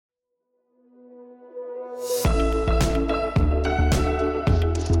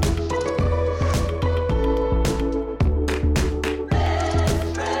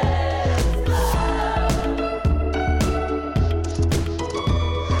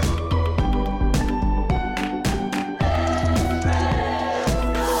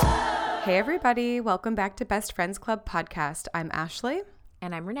everybody. Welcome back to Best Friends Club podcast. I'm Ashley.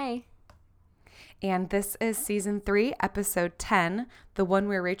 And I'm Renee. And this is season 3, episode 10, the one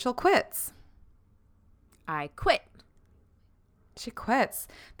where Rachel quits. I quit. She quits.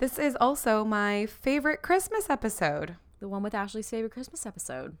 This is also my favorite Christmas episode. The one with Ashley's favorite Christmas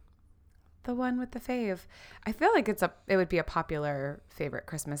episode. The one with the fave. I feel like it would be a popular favorite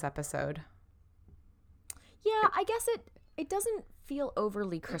Christmas episode. Yeah, I guess it doesn't feel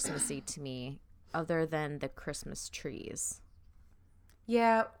overly Christmassy to me other than the Christmas trees.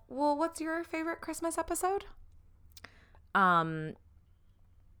 Yeah. Well, what's your favorite Christmas episode? Well,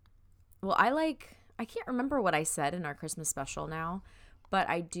 I can't remember what I said in our Christmas special now, but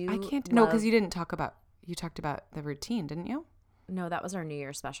I do. I can't. No, because you talked about the routine, didn't you? No, that was our New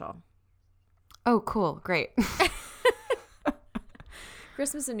Year special. Oh, cool. Great.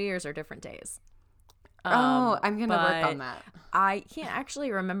 Christmas and New Year's are different days. I'm going to work on that. I can't actually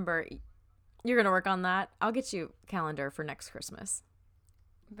remember. You're going to work on that? I'll get you a calendar for next Christmas.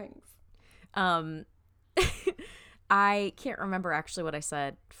 Thanks. I can't remember actually what I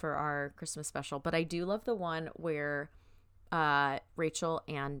said for our Christmas special, but I do love the one where Rachel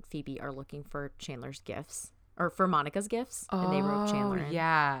and Phoebe are looking for Chandler's gifts, or for Monica's gifts, and they wrote Chandler in.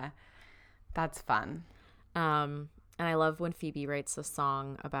 Yeah. That's fun. And I love when Phoebe writes a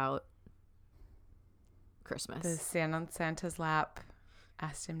song about Christmas. The stand on Santa's lap,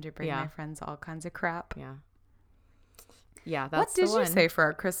 asked him to bring my friends all kinds of crap. Yeah. Yeah, that's what did you say for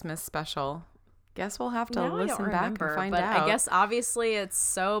our Christmas special? Guess we'll have to listen back and find out. I guess obviously it's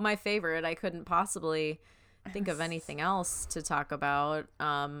so my favorite. I couldn't possibly think of anything else to talk about.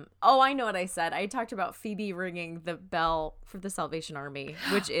 I know what I said. I talked about Phoebe ringing the bell for the Salvation Army,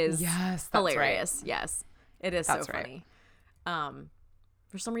 which is hilarious. Right. Yes, it is so funny.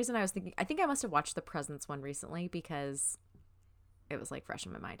 For some reason I think I must have watched the Presents one recently because it was like fresh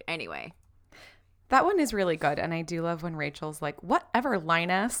in my mind. Anyway. That one is really good, and I do love when Rachel's like, whatever,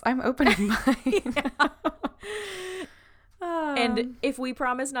 Linus, I'm opening mine. And if we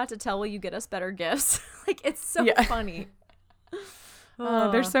promise not to tell, will you get us better gifts? Like, it's so funny.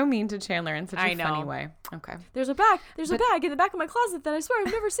 They're so mean to Chandler in such a funny way. Okay. There's a bag in the back of my closet that I swear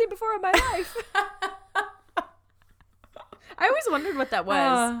I've never seen before in my life. I always wondered what that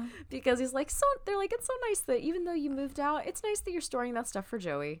was because he's like, they're like, it's so nice that even though you moved out, it's nice that you're storing that stuff for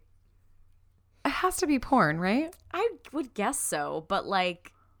Joey. It has to be porn, right? I would guess so, but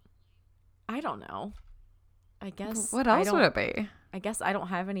like, I don't know. I guess. What else would it be? I guess I don't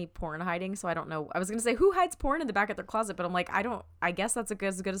have any porn hiding, so I don't know. I was going to say, who hides porn in the back of their closet? But I'm like, I guess that's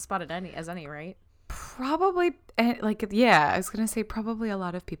as good a spot as any, right? Probably, I was going to say probably a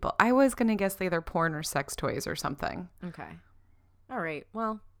lot of people. I was going to guess either porn or sex toys or something. Okay. All right.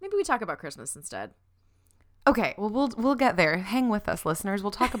 Well, maybe we talk about Christmas instead. Okay. Well, we'll get there. Hang with us, listeners. We'll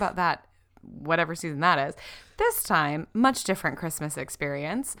talk about that. Whatever season that is. This time, much different Christmas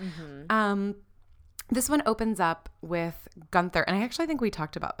experience. Mm-hmm. This one opens up with Gunther, and I actually think we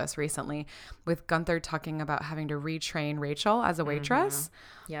talked about this recently, with Gunther talking about having to retrain Rachel as a waitress.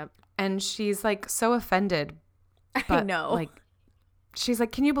 Mm-hmm. Yep. And she's like so offended. But, I know. Like, she's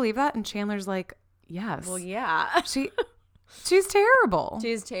like, "Can you believe that?" And Chandler's like, "Yes." Well, yeah. She's terrible.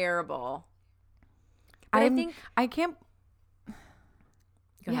 She's terrible. But I can't.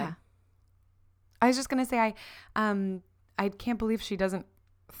 Go ahead. I was just going to say, I can't believe she doesn't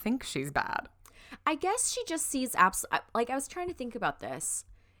think she's bad. I guess she just sees like, I was trying to think about this,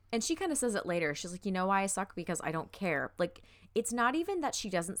 and she kind of says it later. She's like, you know why I suck? Because I don't care. Like, it's not even that she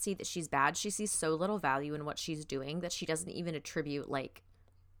doesn't see that she's bad. She sees so little value in what she's doing that she doesn't even attribute, like,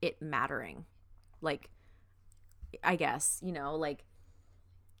 it mattering. Like, I guess, like,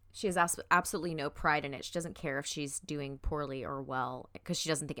 she has absolutely no pride in it. She doesn't care if she's doing poorly or well because she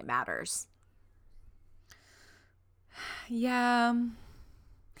doesn't think it matters. Yeah.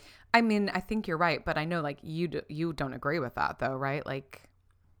 I mean, I think you're right, but I know like you don't agree with that though, right? Like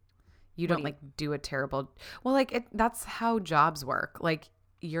you don't do a terrible, well, like that's how jobs work. Like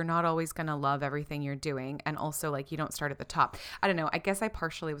you're not always going to love everything you're doing. And also like you don't start at the top. I don't know. I guess I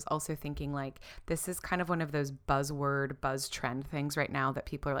partially was also thinking like this is kind of one of those buzz trend things right now that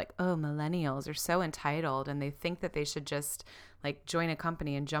people are like, oh, millennials are so entitled and they think that they should just like join a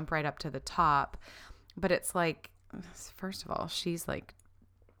company and jump right up to the top. But it's like, first of all, she's like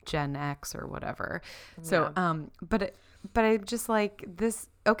Gen X or whatever. So, but I just like this.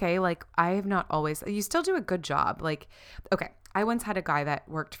 Okay. Like I have not always, you still do a good job. Like, okay. I once had a guy that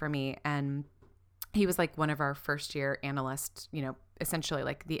worked for me and he was like one of our first year analysts, essentially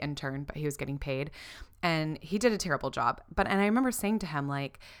like the intern, but he was getting paid. And he did a terrible job. And I remember saying to him,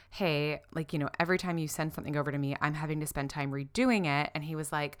 like, hey, like, you know, every time you send something over to me, I'm having to spend time redoing it. And he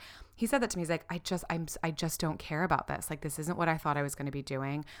was like, he said that to me. He's like, I just don't care about this. Like, this isn't what I thought I was going to be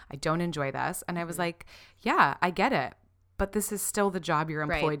doing. I don't enjoy this. And I was like, yeah, I get it. But this is still the job you're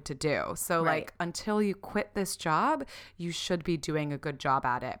employed to do. So like, until you quit this job, you should be doing a good job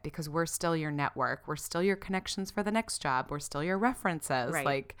at it, because we're still your network. We're still your connections for the next job. We're still your references. Right.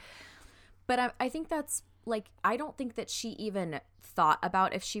 Like, but I think that's like, I don't think that she even thought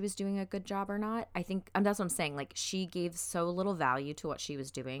about if she was doing a good job or not. I think that's what I'm saying. Like, she gave so little value to what she was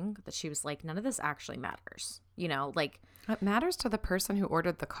doing that she was like, none of this actually matters. You know, like, it matters to the person who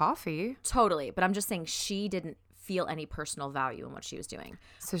ordered the coffee. Totally. But I'm just saying she didn't feel any personal value in what she was doing.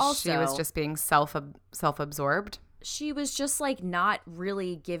 So also, she was just being self-absorbed. She was just like not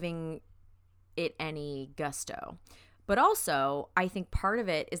really giving it any gusto. But also, I think part of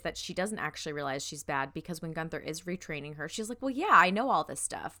it is that she doesn't actually realize she's bad, because when Gunther is retraining her, she's like, well, yeah, I know all this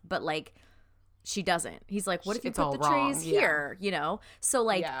stuff. But like, she doesn't. He's like, what if you put the trays here? You know? So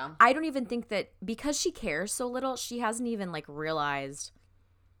like, I don't even think that, because she cares so little, she hasn't even like realized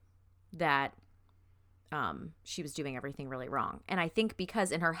that she was doing everything really wrong. And I think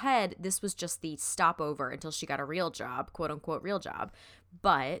because in her head, this was just the stopover until she got a real job, quote unquote real job.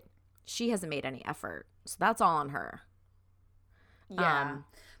 But she hasn't made any effort. So that's all on her. Yeah,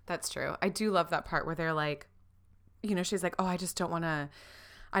 that's true. I do love that part where they're like, you know, she's like, oh, I don't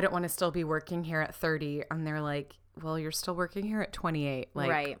want to still be working here at 30. And they're like, well, you're still working here at 28. Like,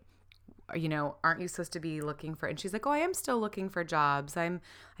 right. You know, aren't you supposed to be looking for, and she's like, oh, I am still looking for jobs. I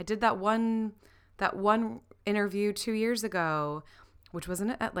did that one interview 2 years ago, which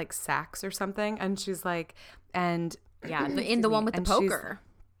wasn't it at like Saks or something. And she's like, and yeah, the one with the poker.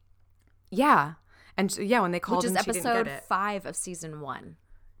 Yeah. And when they called, which is and she episode didn't get it. 5 of season 1,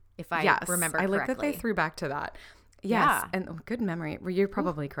 if I remember correctly. I like that they threw back to that. Yes, and good memory. Well, you're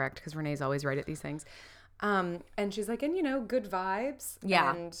probably correct, because Renee's always right at these things. And she's like, and you know, good vibes.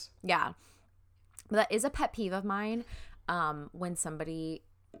 Yeah, and yeah. But that is a pet peeve of mine. When somebody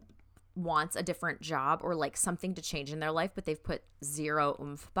wants a different job or like something to change in their life, but they've put zero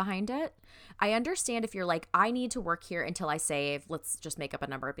oomph behind it. I understand if you're like, I need to work here until I save, let's just make up a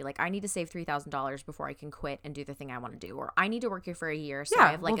number. It'd be like, I need to save $3,000 before I can quit and do the thing I want to do. Or I need to work here for a year. So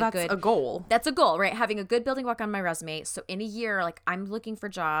I have like that's a goal. That's a goal, right? Having a good building block on my resume. So in a year, like, I'm looking for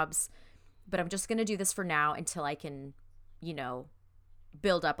jobs, but I'm just going to do this for now until I can, you know,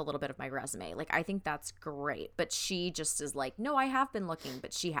 build up a little bit of my resume. Like, I think that's great. But she just is like, no, I have been looking,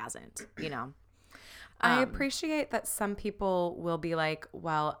 but she hasn't, you know. I appreciate that some people will be like,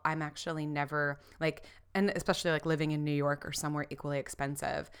 well, I'm actually never like, and especially like living in New York or somewhere equally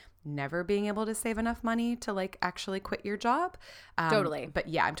expensive, never being able to save enough money to like actually quit your job. Totally. But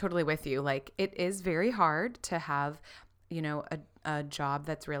yeah, I'm totally with you. Like, it is very hard to have, you know, a job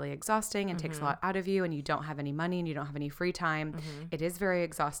that's really exhausting and takes a lot out of you, and you don't have any money and you don't have any free time. It is very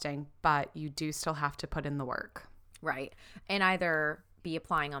exhausting, but you do still have to put in the work. Right. And either be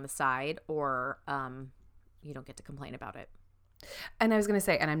applying on the side, or you don't get to complain about it. And I was going to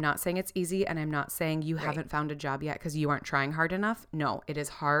say, and I'm not saying it's easy, and I'm not saying you haven't found a job yet because you aren't trying hard enough. No, it is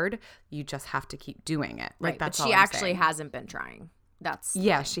hard. You just have to keep doing it. Like, right. that's but she all I'm actually saying. hasn't been trying. That's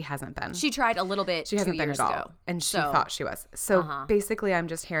she hasn't been. She tried a little bit. She hasn't 2 been years at all, ago, and she thought she was. So basically, I'm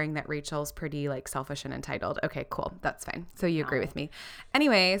just hearing that Rachel's pretty like selfish and entitled. Okay, cool, that's fine. So you agree with me,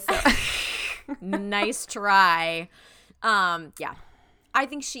 anyways. Nice try. Yeah, I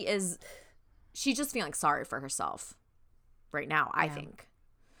think she is. She's just feeling sorry for herself right now. I think.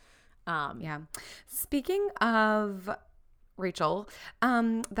 Yeah. Speaking of Rachel,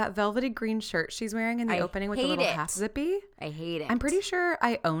 that velvety green shirt she's wearing in the opening with the little half zippy. I hate it. I'm pretty sure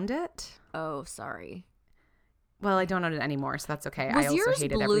I owned it. Oh, sorry. Well, I don't own it anymore, so that's okay. Was I also yours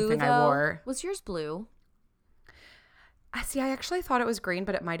hated blue, everything though? I wore. Was yours blue? See, I actually thought it was green,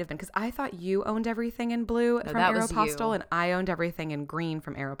 but it might have been because I thought you owned everything in blue from that was Aeropostale, you. and I owned everything in green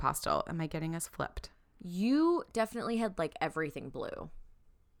from Aeropostale. Am I getting us flipped? You definitely had like everything blue.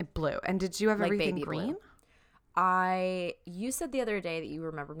 Blue. And did you have Like everything baby green? blue. You said the other day that you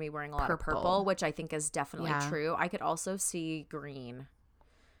remembered me wearing a lot of purple, which I think is definitely true. I could also see green.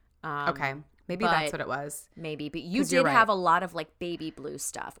 Okay. Maybe that's what it was. Maybe. But you did have a lot of like baby blue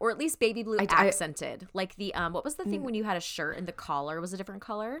stuff, or at least baby blue accented. Like the, what was the thing when you had a shirt and the collar was a different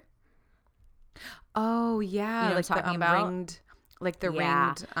color? Oh, yeah. You know like what I'm talking about? Ringed, like the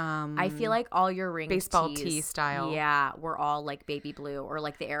ringed. I feel like all your ringed baseball tees, tee style. Yeah, were all like baby blue, or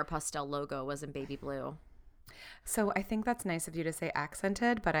like the Aeropostale logo was in baby blue. So I think that's nice of you to say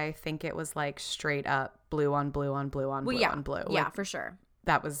accented, but I think it was like straight up blue on blue on blue on blue on blue. Yeah, like, for sure.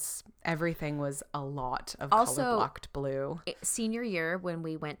 everything was a lot of Also, color blocked blue. Senior year, when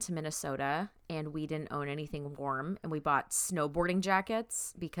we went to Minnesota and we didn't own anything warm, and we bought snowboarding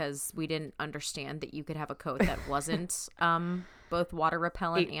jackets because we didn't understand that you could have a coat that wasn't both water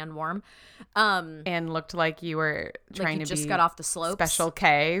repellent and warm, and looked like you were trying to just be got off the slopes. Special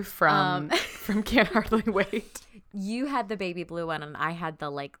K from Can't Hardly Wait. You had the baby blue one, and I had the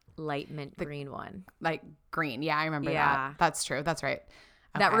like light mint green one. Like green. Yeah, I remember that. That's true. That's right.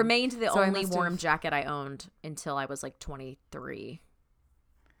 That Okay. remained the So I only must warm have- jacket I owned until I was like 23.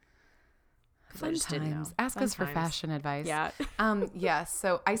 'Cause I Fun just didn't know. times. Ask Fun us for times. fashion advice. Yeah. Yeah.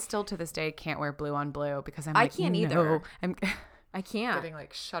 So I still to this day can't wear blue on blue because I'm I like, can't no. either. I'm I can't. getting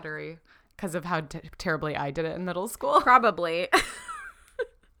like shuddery because of how terribly I did it in middle school. Probably.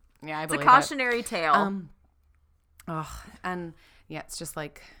 Yeah, I It's a believe cautionary tale. and yeah, it's just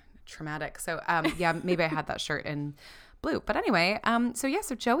like traumatic. So yeah, maybe I had that shirt in blue. But anyway,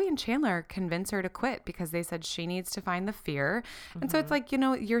 so Joey and Chandler convince her to quit because they said she needs to find the fear. And so it's like,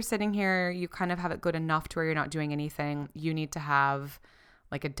 you're sitting here, you kind of have it good enough to where you're not doing anything. You need to have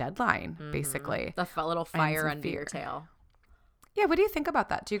like a deadline, basically. The little fire some under your fear. tail. Yeah, what do you think about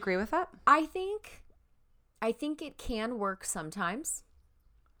that? Do you agree with that? I think it can work sometimes.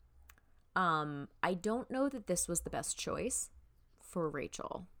 I don't know that this was the best choice for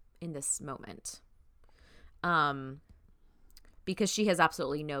Rachel in this moment. Because she has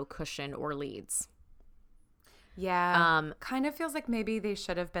absolutely no cushion or leads. Yeah. Kind of feels like maybe they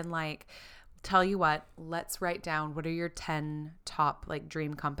should have been like, tell you what, let's write down what are your 10 top like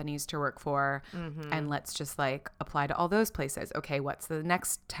dream companies to work for, and let's just like apply to all those places. Okay, what's the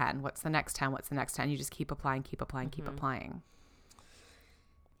next 10? What's the next 10? What's the next 10? You just keep applying, keep applying.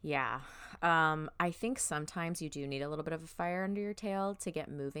 Yeah. I think sometimes you do need a little bit of a fire under your tail to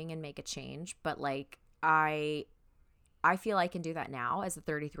get moving and make a change. But like, I feel I can do that now as a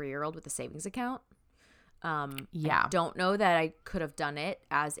 33-year-old with a savings account. Yeah. I don't know that I could have done it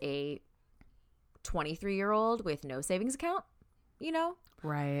as a 23-year-old with no savings account,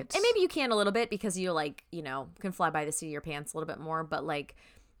 Right. And maybe you can a little bit because you like, can fly by the seat of your pants a little bit more. But like,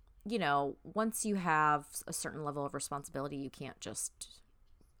 once you have a certain level of responsibility, you can't just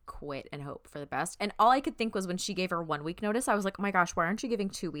quit and hope for the best. And all I could think was when she gave her 1 week notice, I was like, oh my gosh, why aren't you giving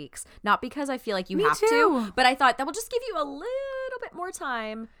 2 weeks? Not because I feel like you Me have too. to, but I thought that will just give you a little bit more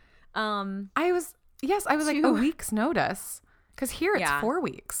time. I was like a week's notice because here it's 4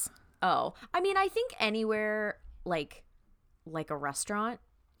 weeks. Oh, I mean, I think anywhere like a restaurant,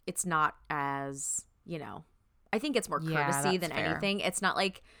 it's not as, I think it's more courtesy than fair. anything. It's not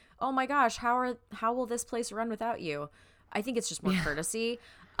like, oh my gosh, how will this place run without you? I think it's just more courtesy.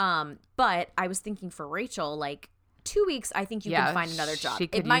 But I was thinking for Rachel, like 2 weeks, I think you can find another job. She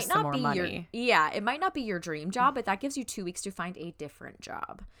could use some more money. It might not be your dream job, but that gives you 2 weeks to find a different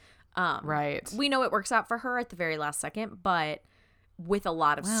job. Right. We know it works out for her at the very last second, but with a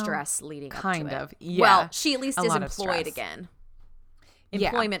lot of stress leading up to it. Kind of. Yeah. Well, she at least A is lot of employed stress. again. Yeah.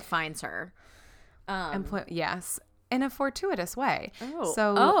 Employment finds her. Yes. In a fortuitous way.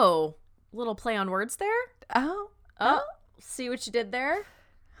 Oh, little play on words there. Oh. See what you did there?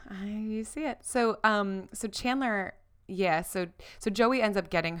 You see it. So Chandler, so Joey ends up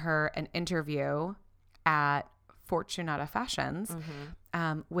getting her an interview at Fortunata Fashions,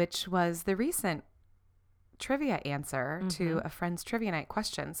 which was the recent trivia answer to a friend's trivia night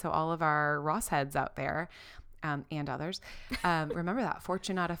question. So all of our Ross heads out there, and others, remember that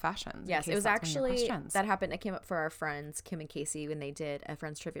Fortunata Fashions. Yes, it was actually that happened. It came up for our friends Kim and Casey when they did a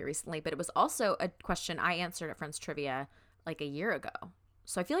Friends Trivia recently, but it was also a question I answered at Friends Trivia like a year ago.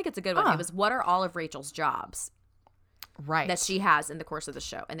 So I feel like it's a good one. It was, what are all of Rachel's jobs that she has in the course of the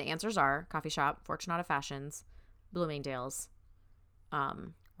show? And the answers are coffee shop, Fortunata Fashions, Bloomingdale's,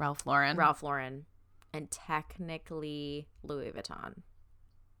 Ralph Lauren, and technically Louis Vuitton.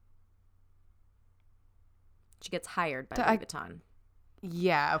 She gets hired by Louis Vuitton.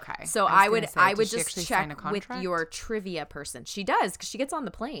 Yeah, okay. So I would just check with your trivia person. She does, because she gets on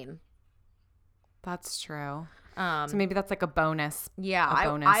the plane. That's true. So maybe that's like a bonus. Yeah,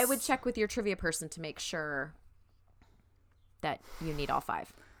 I would check with your trivia person to make sure that you need all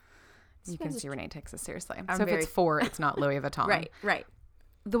 5. You can see Renee takes this seriously. I'm so if it's 4, it's not Louis Vuitton. Right.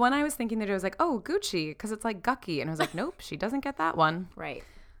 The one I was thinking that I was like, oh, Gucci, because it's like Gucky. And I was like, nope, she doesn't get that one. Right.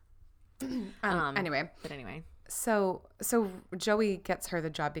 Anyway. So Joey gets her the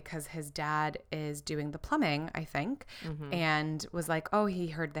job because his dad is doing the plumbing, I think, and was like, oh, he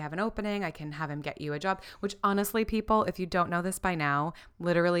heard they have an opening. I can have him get you a job, which honestly, people, if you don't know this by now,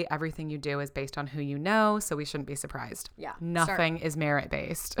 literally everything you do is based on who you know. So we shouldn't be surprised. Yeah. Nothing is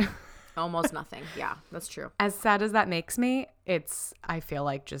merit-based. Almost nothing. Yeah, that's true. As sad as that makes me, it's, I feel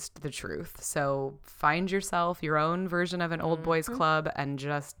like, just the truth. So find yourself your own version of an old boys club and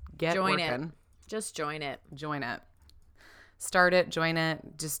just get Join working. it. Just join it. Join it. Start it, join it,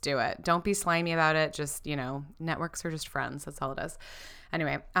 just do it. Don't be slimy about it. Just, networks are just friends. That's all it is.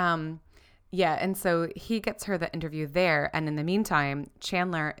 Anyway, yeah, and so he gets her the interview there. And in the meantime,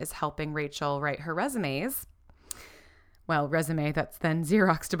 Chandler is helping Rachel write her resumes. Well, resume that's then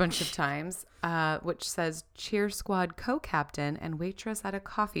Xeroxed a bunch of times, which says cheer squad co-captain and waitress at a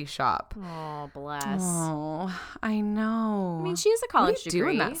coffee shop. Oh, bless. Oh, I know. I mean, she has a college what do you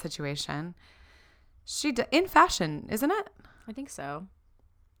degree. do in that situation? In fashion, isn't it? I think so.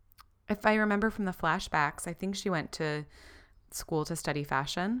 If I remember from the flashbacks, I think she went to school to study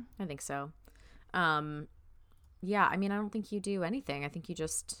fashion. I think so. Yeah, I mean, I don't think you do anything. I think you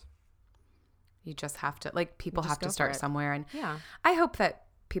just have to, like, people have to go start for it. somewhere. And Yeah. I hope that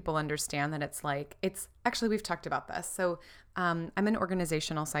people understand that it's actually, we've talked about this. So I'm an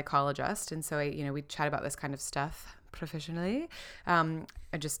organizational psychologist. And so we chat about this kind of stuff professionally.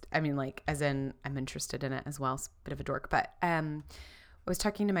 As in I'm interested in it as well. It's a bit of a dork. But I was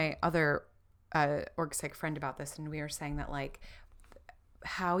talking to my other org psych friend about this, and we were saying that, like,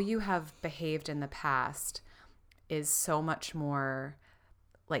 how you have behaved in the past is so much more,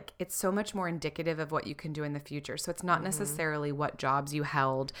 like, it's so much more indicative of what you can do in the future. So it's not necessarily what jobs you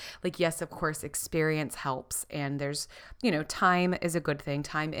held. Like, yes, of course, experience helps. And there's, time is a good thing.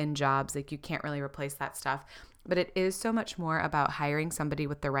 Time in jobs, like, you can't really replace that stuff. But it is so much more about hiring somebody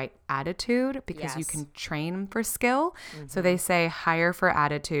with the right attitude, because you can train for skill. So they say hire for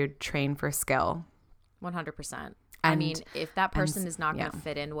attitude, train for skill. 100%. I mean, if that person is not going to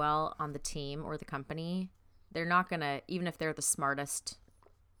fit in well on the team or the company, they're not going to, even if they're the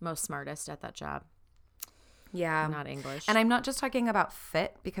most smartest at that job. Yeah. Not English. And I'm not just talking about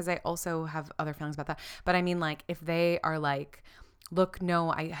fit, because I also have other feelings about that. But I mean, like, if they are like, look,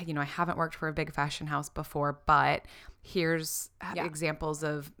 no, I haven't worked for a big fashion house before, but here's examples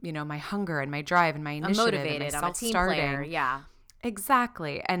of, my hunger and my drive and my initiative. I'm motivated. And my I'm a team player. Yeah.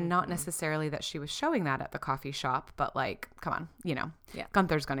 Exactly. And not necessarily that she was showing that at the coffee shop, but, like, come on,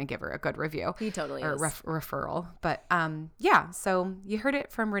 Gunther's going to give her a good review. He totally or is. Referral. But so you heard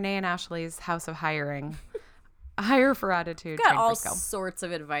it from Renee and Ashley's House of Hiring. Hire for attitude. Got train all for skill. sorts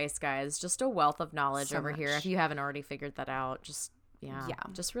of advice, guys. Just a wealth of knowledge So over here. much. If you haven't already figured that out, just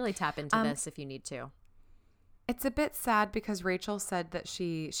just really tap into this if you need to. It's a bit sad because Rachel said that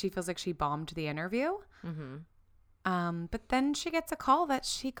she feels like she bombed the interview. But then she gets a call that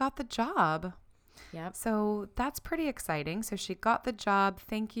she got the job. Yep. So that's pretty exciting. So she got the job.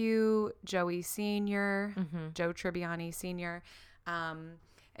 Thank you, Joey Sr., Joe Tribbiani Sr.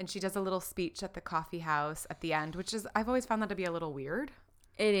 And she does a little speech at the coffee house at the end, which is, I've always found that to be a little weird.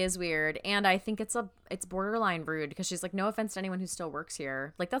 It is weird. And I think it's borderline rude, because she's like, no offense to anyone who still works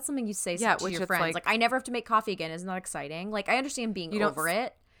here. Like, that's something you say to your friends. Like, I never have to make coffee again. Isn't that exciting? Like, I understand being over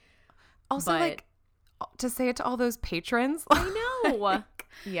it. Also, like, to say it to all those patrons. I know.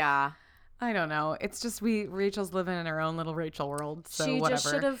 Yeah. I don't know. It's just Rachel's living in her own little Rachel world. So she whatever.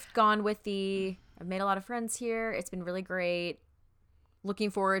 just should have gone with I've made a lot of friends here. It's been really great.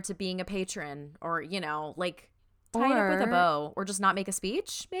 Looking forward to being a patron, or, like, tie it up with a bow, or just not make a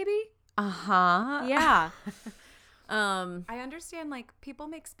speech, maybe. Yeah. I understand, like, people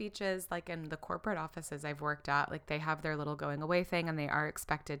make speeches, like, in the corporate offices I've worked at, like, they have their little going away thing and they are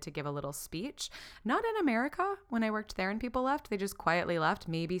expected to give a little speech. Not in America. When I worked there and people left, they just quietly left,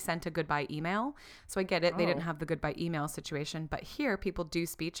 maybe sent a goodbye email. So I get it. They didn't have the goodbye email situation, but here people do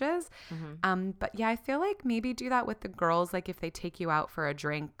speeches. But yeah, I feel like maybe do that with the girls. Like, if they take you out for a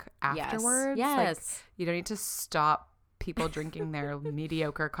drink afterwards, like, you don't need to stop people drinking their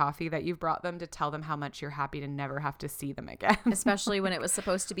mediocre coffee that you've brought them to tell them how much you're happy to never have to see them again. Especially when it was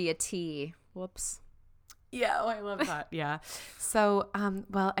supposed to be a tea. Whoops. Yeah, I love that. Yeah. So,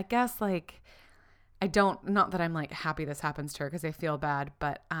 well, I guess, like, not that I'm, like, happy this happens to her because I feel bad,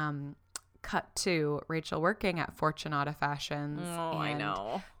 but cut to Rachel working at Fortunata Fashions. Oh, I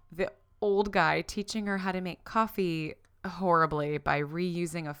know. The old guy teaching her how to make coffee horribly by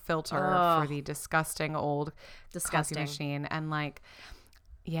reusing a filter for the disgusting coffee machine. And, like,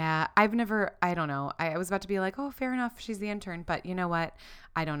 yeah, I don't know. I was about to be like, oh, fair enough, she's the intern, but you know what?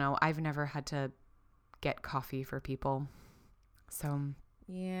 I don't know. I've never had to get coffee for people. So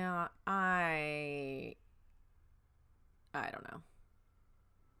yeah, I don't know.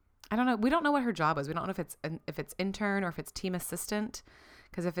 I don't know. We don't know what her job is. We don't know if it's intern or if it's team assistant.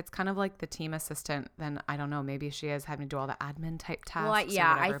 Because if it's kind of like the team assistant, then I don't know. Maybe she is having to do all the admin type tasks. Well,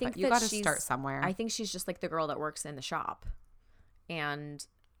 yeah, or whatever, I think but you got to start somewhere. I think she's just like the girl that works in the shop, and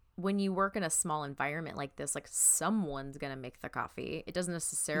when you work in a small environment like this, like someone's gonna make the coffee. It doesn't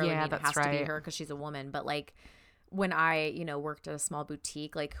necessarily mean it has to be her because she's a woman, but like when I, you know, worked at a small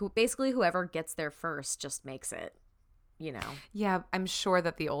boutique, like whoever gets there first just makes it, you know. Yeah, I'm sure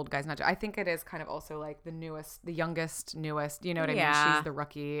that the old guy's not. I think it is kind of also like the youngest, newest. You know what I mean? She's the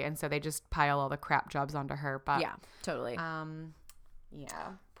rookie, and so they just pile all the crap jobs onto her. But yeah, totally.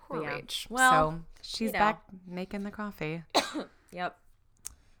 Yeah, poor Rach. Well, so she's back making the coffee. Yep.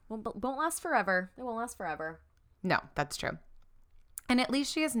 Well, won't last forever. It won't last forever. No, that's true. And at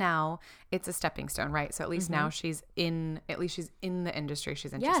least she is now, it's a stepping stone, right? So at least now she's in the industry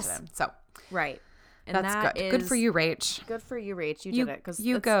she's interested in. So right. And that's good. Good for you, Rach. Good for you, Rach. You did it. Cause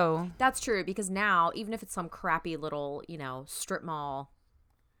go. That's true, because now, even if it's some crappy little, you know, strip mall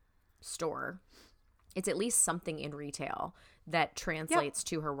store, it's at least something in retail that translates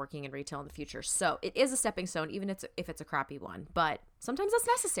to her working in retail in the future. So it is a stepping stone, even if it's a crappy one. But sometimes that's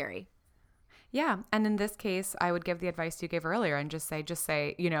necessary. Yeah. And in this case, I would give the advice you gave earlier and just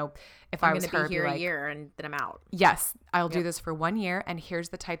say, you know, if I was her, I'm going to be here a year and then I'm out. Yes, I'll do this for 1 year. And here's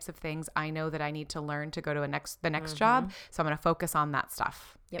the types of things I know that I need to learn to go to the next job. So I'm going to focus on that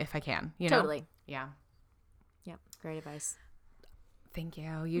stuff if I can, you know? Totally. Yeah. Yep. Great advice. Thank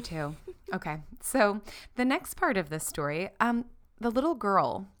you. You too. Okay. So the next part of this story, the little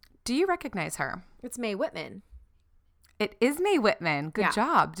girl, do you recognize her? It's Mae Whitman. It is Mae Whitman. Good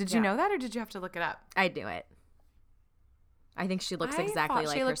job. Did you know that, or did you have to look it up? I knew it. I think she looks exactly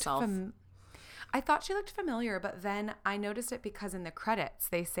like herself. I thought she looked familiar, but then I noticed it because in the credits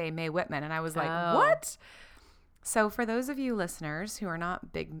they say Mae Whitman, and I was like, what? So for those of you listeners who are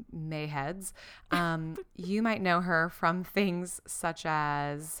not big Mae heads, you might know her from things such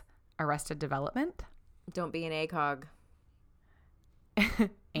as Arrested Development. Don't be an egg hog.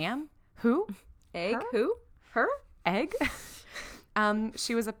 Anne? Who? Egg? Her? Who? Her? Egg?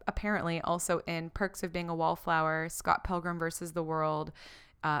 She was apparently also in Perks of Being a Wallflower, Scott Pilgrim versus the World,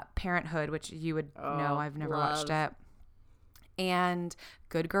 Parenthood, which you would know. I've never watched it. And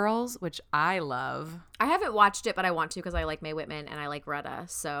Good Girls, which I love. I haven't watched it, but I want to because I like Mae Whitman and I like Retta,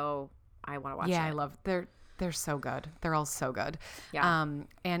 so I want to watch it. Yeah, I love. They're so good. They're all so good. Yeah.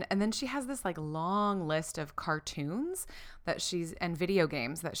 And then she has this like long list of cartoons that and video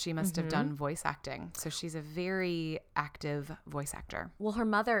games that she must have done voice acting. So she's a very active voice actor. Well, her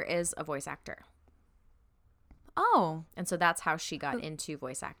mother is a voice actor. Oh. And so that's how she got into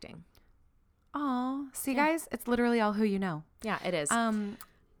voice acting. Oh, see, guys, it's literally all who you know. Yeah, it is. I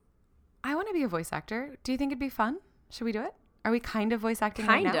want to be a voice actor. Do you think it'd be fun? Should we do it? Are we kind of voice acting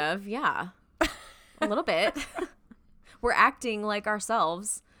right now? Kind of, yeah. A little bit. We're acting like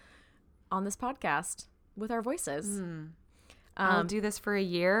ourselves on this podcast with our voices. I'll do this for a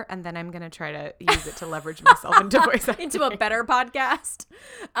year, and then I'm going to try to use it to leverage myself into voice acting. Into a better podcast.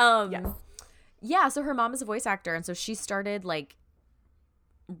 Yes. Yeah, so her mom is a voice actor, and so she started like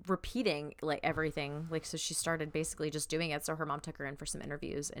repeating like everything, like so she started basically just doing it. So her mom took her in for some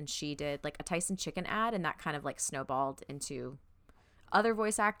interviews, and she did like a Tyson chicken ad, and that kind of like snowballed into other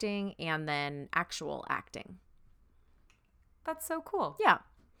voice acting and then actual acting. That's so cool. Yeah.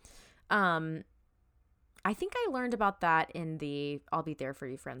 I think I learned about that in the I'll Be There For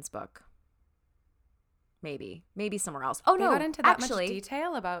You Friends book. Maybe somewhere else. Oh, no, got into that actually, much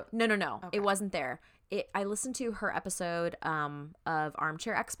detail about. No. Okay. It wasn't there. I listened to her episode of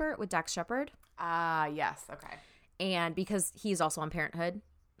Armchair Expert with Dax Shepard. Yes. Okay. And because he's also on Parenthood,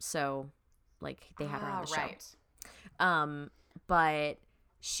 so like they had her on the show. Right. But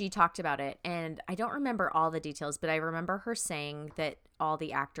she talked about it, and I don't remember all the details, but I remember her saying that all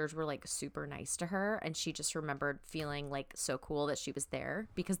the actors were like super nice to her, and she just remembered feeling like so cool that she was there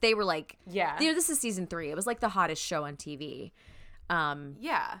because they were like, yeah, you know, this is season 3. It was like the hottest show on TV.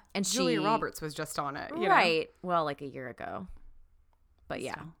 Yeah, and Julia Roberts was just on it, you right? Know? Well, like a year ago, but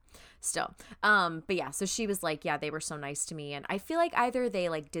yeah. Still. But yeah, so she was like, yeah, they were so nice to me. And I feel like either they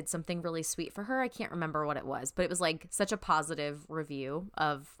like did something really sweet for her. I can't remember what it was, but it was like such a positive review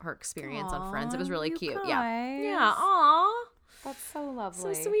of her experience on Friends. It was really cute. Guys. Yeah. Yeah. Aw. That's so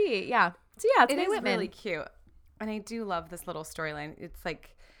lovely. So sweet. Yeah. So yeah, it's Mae Whitman. Really cute. And I do love this little storyline. It's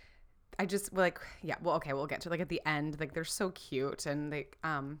like, I just like, yeah, well, okay, we'll get to like at the end, like they're so cute. And they,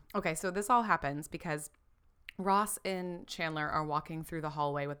 okay, so this all happens because Ross and Chandler are walking through the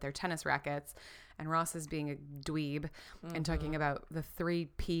hallway with their tennis rackets, and Ross is being a dweeb and talking about the 3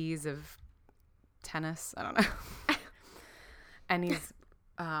 Ps of tennis. I don't know. And he's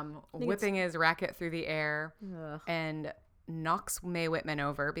whipping his racket through the air and knocks Mae Whitman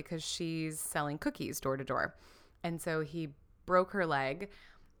over because she's selling cookies door to door. And so he broke her leg,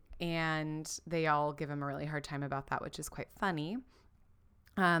 and they all give him a really hard time about that, which is quite funny.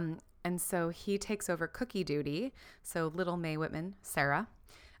 And so he takes over cookie duty. So little Mae Whitman, Sarah,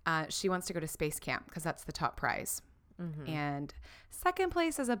 she wants to go to space camp because that's the top prize. And second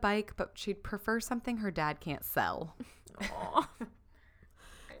place is a bike, but she'd prefer something her dad can't sell.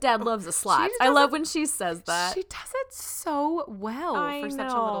 Dad loves a slot. I love when she says that. She does it so well for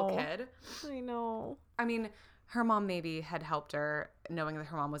such a little kid. I know. I mean, her mom maybe had helped her knowing that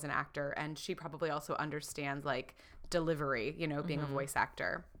her mom was an actor, and she probably also understands like delivery, you know, being a voice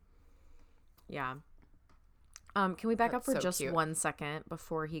actor. Yeah. Can we back up for so just cute. 1 second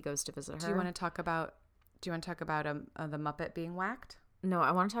before he goes to visit her? Do you want to talk about the Muppet being whacked? No,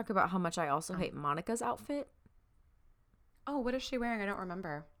 I want to talk about how much I also hate Monica's outfit. Oh, what is she wearing? I don't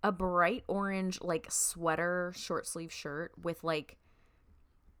remember. A bright orange like sweater, short sleeve shirt with like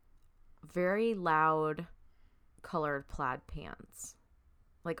very loud colored plaid pants.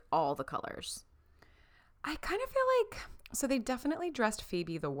 Like all the colors. I kind of feel like, so they definitely dressed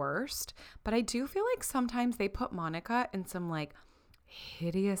Phoebe the worst, but I do feel like sometimes they put Monica in some like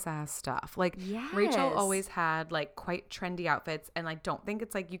hideous ass stuff. Like Rachel Yes. always had like quite trendy outfits, and like don't think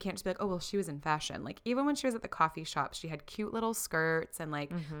it's like you can't just be like, oh well, she was in fashion. Like even when she was at the coffee shop, she had cute little skirts and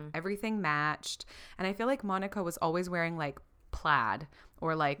like everything matched. And I feel like Monica was always wearing like plaid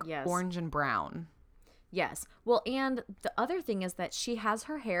or like orange and brown. Yes. Well, and the other thing is that she has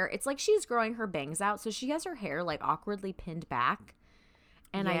her hair. It's like she's growing her bangs out. So she has her hair like awkwardly pinned back.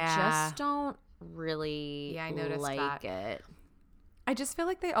 And I just don't really I noticed like that. it. I just feel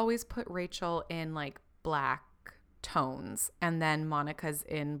like they always put Rachel in like black tones, and then Monica's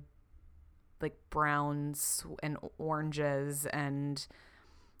in like browns and oranges, and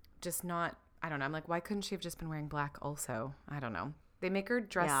just not, I don't know. I'm like, why couldn't she have just been wearing black also? I don't know. They make her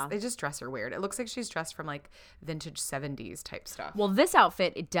dress, they just dress her weird. It looks like she's dressed from like vintage 70s type stuff. Well, this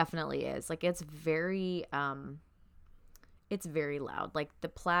outfit, it definitely is. Like it's very loud. Like the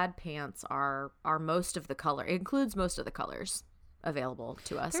plaid pants are most of the color. It includes most of the colors available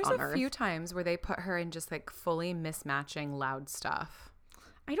to us on Earth. There's a few times where they put her in just like fully mismatching loud stuff.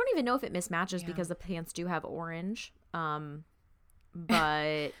 I don't even know if it mismatches because the pants do have orange.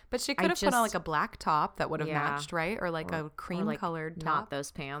 But she could have put on like a black top that would have matched, right? Or like a cream colored top. Not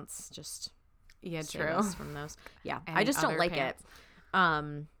those pants, just true from those. Yeah, Any I just don't other like pants? it.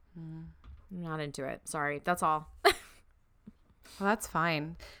 I'm not into it. Sorry, that's all. Well, that's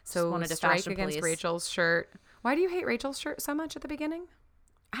fine. So wanted to strike fashion against police. Rachel's shirt. Why do you hate Rachel's shirt so much at the beginning?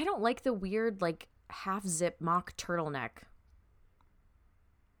 I don't like the weird like half zip mock turtleneck.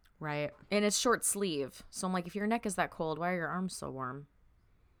 Right. And it's short sleeve. So I'm like, if your neck is that cold, why are your arms so warm?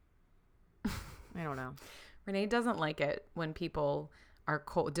 I don't know. Renee doesn't like it when people are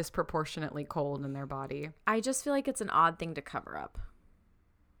cold, disproportionately cold in their body. I just feel like it's an odd thing to cover up.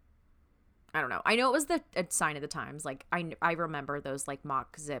 I don't know. I know it was a sign of the times. Like I remember those like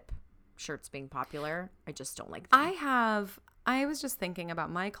mock zip shirts being popular. I just don't like them. I was just thinking about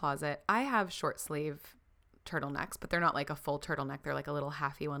my closet. I have short sleeve turtlenecks, but they're not like a full turtleneck. They're like a little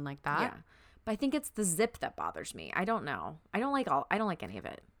halfy one like that. Yeah. But I think it's the zip that bothers me. I don't know. I don't like any of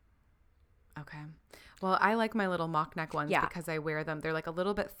it. Okay. Well, I like my little mock neck ones because I wear them. They're like a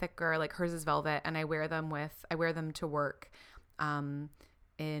little bit thicker, like hers is velvet, and I wear them to work in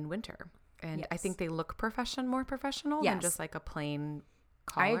winter. And I think they look more professional than just like a plain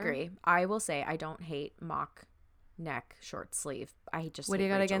collar. I agree. I will say I don't hate mock neck short sleeve. I just what do you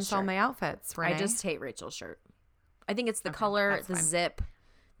got against all my outfits, Renee? I just hate Rachel's shirt. I think it's the color, the zip,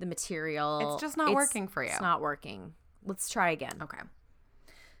 the material. It's just not working for you. It's not working. Let's try again. Okay.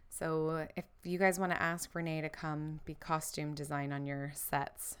 So if you guys want to ask Renee to come be costume design on your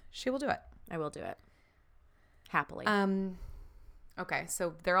sets, she will do it. I will do it. Happily. Okay,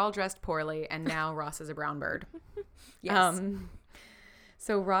 so they're all dressed poorly, and now Ross is a brown bird. Yes.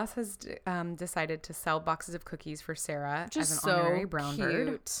 So Ross has decided to sell boxes of cookies for Sarah Just as an honorary brown bird.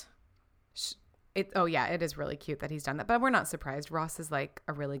 Cute. It is really cute that he's done that, but we're not surprised. Ross is like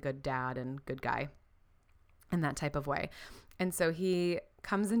a really good dad and good guy in that type of way. And so he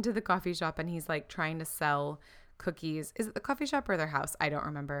comes into the coffee shop and he's like trying to sell cookies. Is it the coffee shop or their house? I don't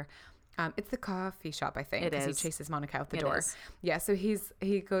remember. It's the coffee shop, I think, because he chases Monica out the door. Is. Yeah, so he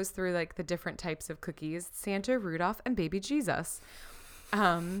goes through like the different types of cookies: Santa, Rudolph, and Baby Jesus.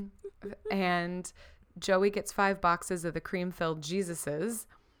 And Joey gets 5 boxes of the cream-filled Jesuses.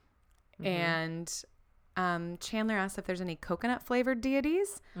 And Chandler asks if there's any coconut-flavored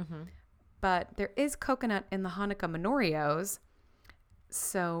deities. But there is coconut in the Hanukkah Menorios.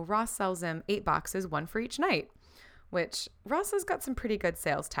 So Ross sells him 8 boxes, 1 for each night. Which Ross has got some pretty good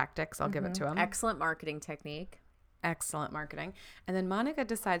sales tactics. I'll give it to him. Excellent marketing technique. Excellent marketing. And then Monica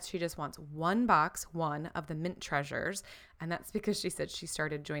decides she just wants one of the mint treasures. And that's because she said she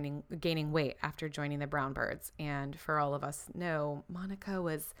started gaining weight after joining the Brown Birds. And for all of us know, Monica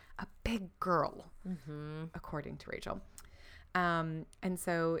was a big girl, according to Rachel. And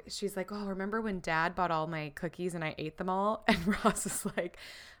so she's like, oh, remember when Dad bought all my cookies and I ate them all? And Ross is like,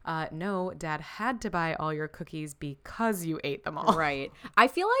 no, Dad had to buy all your cookies because you ate them all. Right. I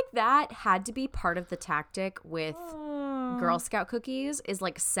feel like that had to be part of the tactic with Girl Scout cookies, is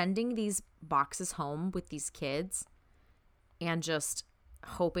like sending these boxes home with these kids and just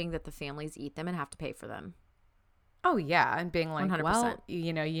hoping that the families eat them and have to pay for them. Oh, yeah. And being like, 100%. well,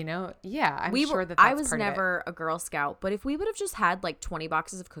 yeah, I'm sure that I that's was part of it. never a Girl Scout, but if we would have just had like 20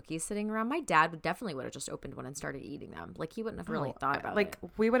 boxes of cookies sitting around, my dad would have just opened one and started eating them. Like, he wouldn't have really thought about like, it.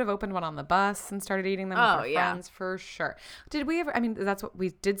 we would have opened one on the bus and started eating them with our friends for sure. Did we ever? I mean, that's what we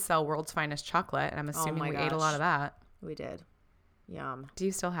did sell, World's Finest Chocolate, and I'm assuming we ate a lot of that. We did. Yum. Do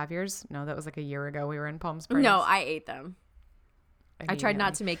you still have yours? No, that was like a year ago. We were in Palm Springs. No, I ate them. I tried not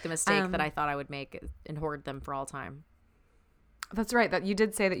Immediately. to make the mistake that I thought I would make and hoard them for all time. That's right. That you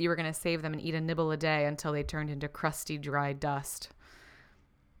did say that you were going to save them and eat a nibble a day until they turned into crusty, dry dust.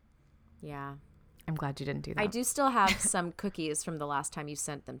 Yeah. I'm glad you didn't do that. I do still have some cookies from the last time you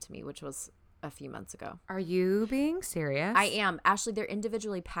sent them to me, which was a few months ago. Are you being serious? I am. Ashley, they're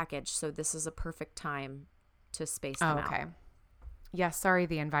individually packaged, so this is a perfect time to space them out. Okay. Yeah, sorry,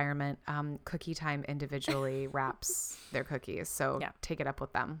 the environment. Cookie Time individually wraps their cookies, so take it up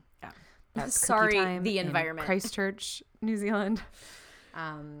with them. Yeah. That's Sorry, Cookie Time the in environment. Christchurch, New Zealand.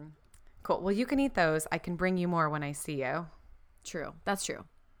 Cool. Well, you can eat those. I can bring you more when I see you. True. That's true.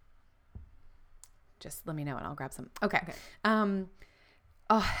 Just let me know and I'll grab some. Okay.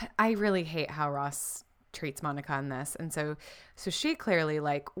 I really hate how Ross treats Monica in this. And so she clearly,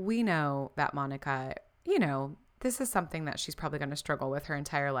 like, we know that Monica, this is something that she's probably going to struggle with her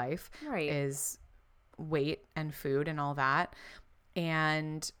entire life. Right. Is weight and food and all that.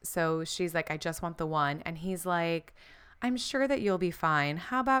 And so she's like, I just want the one. And he's like, I'm sure that you'll be fine.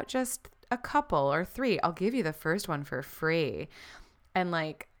 How about just a couple or 3? I'll give you the first one for free. And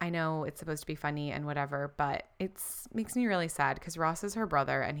like, I know it's supposed to be funny and whatever, but makes me really sad because Ross is her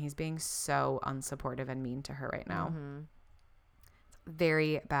brother and he's being so unsupportive and mean to her right now. Mm-hmm. It's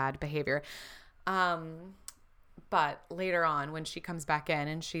very bad behavior. But later on when she comes back in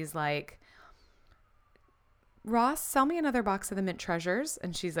and she's like, Ross, sell me another box of the mint treasures.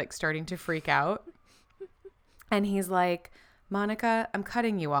 And she's like starting to freak out. And he's like, Monica, I'm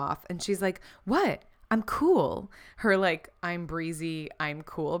cutting you off. And she's like, what? I'm cool. Her like, I'm breezy, I'm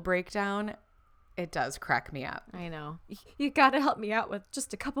cool breakdown. It does crack me up. I know. You got to help me out with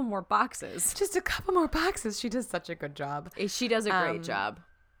just a couple more boxes. Just a couple more boxes. She does such a good job. She does a great job.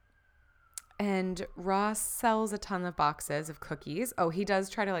 And Ross sells a ton of boxes of cookies. Oh, he does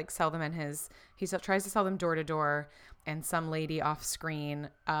try to like sell them he tries to sell them door to door. And some lady off screen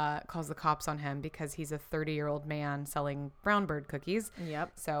calls the cops on him because he's a 30-year-old man selling brown bird cookies.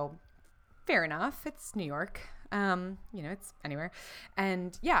 Yep. So fair enough. It's New York. It's anywhere.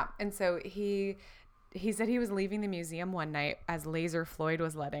 And yeah. And so he said he was leaving the museum one night as Laser Floyd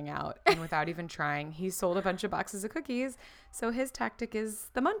was letting out. And without even trying, he sold a bunch of boxes of cookies. So his tactic is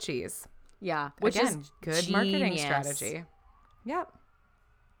the munchies. Yeah. Which is good marketing genius. strategy. Yep.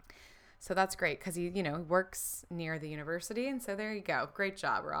 So that's great because he, works near the university. And so there you go. Great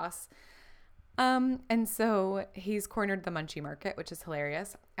job, Ross. And so he's cornered the munchie market, which is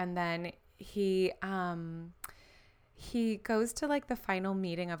hilarious. And then he goes to like the final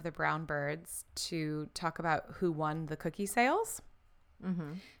meeting of the Brown Birds to talk about who won the cookie sales.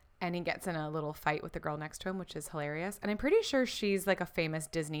 Mm-hmm. And he gets in a little fight with the girl next to him, which is hilarious. And I'm pretty sure she's like a famous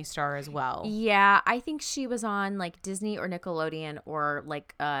Disney star as well. Yeah, I think she was on like Disney or Nickelodeon or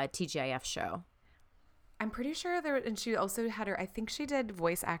like a TGIF show. I'm pretty sure and she also had I think she did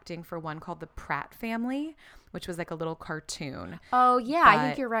voice acting for one called The Pratt Family, which was like a little cartoon. Oh, yeah, I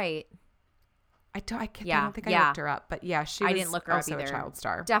think you're right. I don't think I looked her up, but yeah, I didn't look her also up either. A child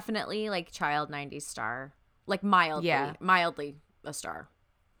star. Definitely like child 90s star. Like mildly a star.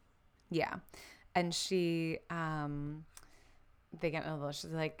 Yeah. And she, they get in a little,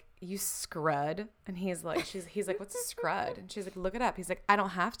 she's like, you scrud. And he's like, what's a scrud? And she's like, look it up. He's like, I don't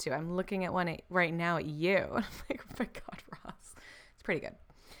have to. I'm looking at one right now at you. And I'm like, oh my God, Ross. It's pretty good.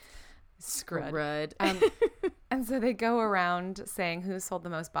 Scrud. And so they go around saying who sold the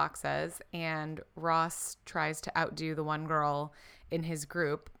most boxes. And Ross tries to outdo the one girl in his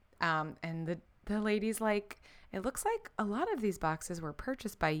group. And the lady's like, it looks like a lot of these boxes were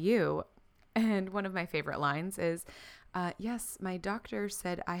purchased by you. And one of my favorite lines is, yes, my doctor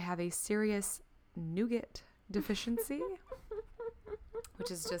said I have a serious nougat deficiency,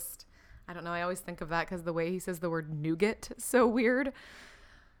 which is just, I don't know. I always think of that because the way he says the word nougat, so weird.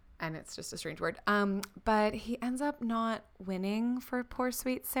 And it's just a strange word. But he ends up not winning for poor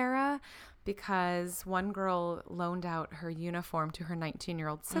sweet Sarah because one girl loaned out her uniform to her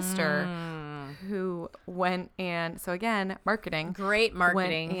 19-year-old sister who went and, so again, marketing. Great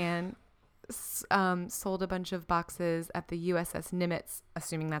marketing. Went and sold a bunch of boxes at the USS Nimitz,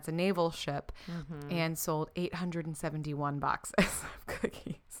 assuming that's a naval ship, and sold 871 boxes of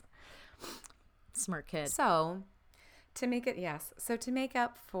cookies. Smart kid. So to make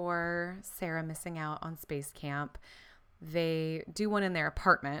up for Sarah missing out on space camp, they do one in their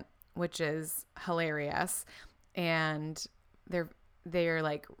apartment, which is hilarious. And they're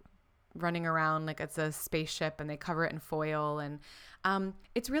like running around like it's a spaceship and they cover it in foil. And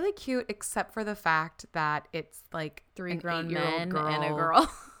it's really cute, except for the fact that it's like 3 an grown 8-year-old men girl. and a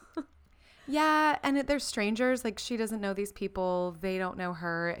girl. Yeah, and they're strangers. Like, she doesn't know these people. They don't know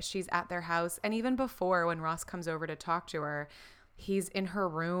her. She's at their house. And even before, when Ross comes over to talk to her, he's in her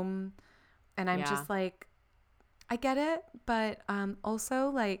room. And I'm just like, I get it. But also,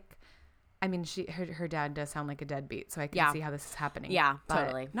 like, I mean, her dad does sound like a deadbeat. So I can see how this is happening. Yeah, but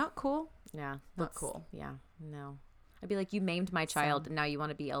totally. Not cool. Yeah. Not cool. Yeah, no. I'd be like, you maimed my child, and now you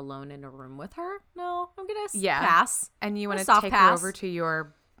want to be alone in a room with her? No, I'm going to pass. And you want to soft take pass. her over to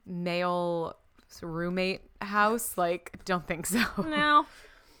your male roommate house? Like, don't think so. No.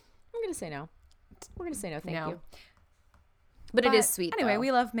 I'm going to say no. We're going to say no, thank you. But it is sweet, anyway, though.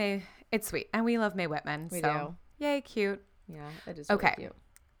 we love Mae. It's sweet. And we love Mae Whitman. We do. Yay, cute. Yeah, it is really cute.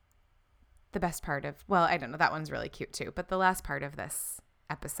 The best part of, well, I don't know, that one's really cute too. But the last part of this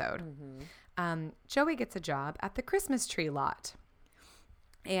episode, Joey gets a job at the Christmas tree lot.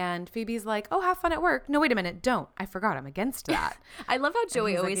 And Phoebe's like, oh, have fun at work. No, wait a minute. Don't. I forgot. I'm against that. I love how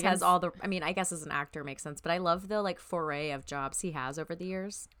Joey always has all the, I mean, I guess as an actor makes sense, but I love the like foray of jobs he has over the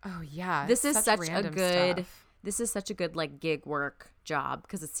years. Oh, yeah. This is such a good like gig work job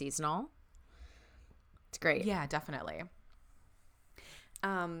because it's seasonal. It's great. Yeah, definitely.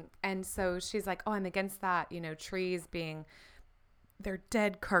 And so she's like, oh, I'm against that, trees being, their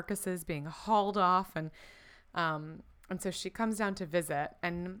dead carcasses being hauled off. And so she comes down to visit,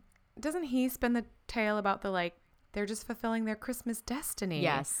 and doesn't he spin the tale about the, like, they're just fulfilling their Christmas destiny?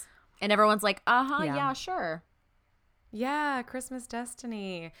 Yes. And everyone's like, yeah, sure. Yeah, Christmas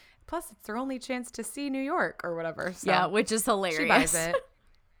destiny. Plus, it's their only chance to see New York or whatever. So yeah, which is hilarious. She buys it.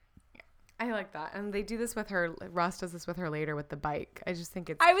 I like that. And they do this with her. Ross does this with her later with the bike. I just think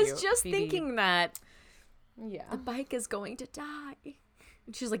it's I cute. was just thinking that. Yeah. The bike is going to die.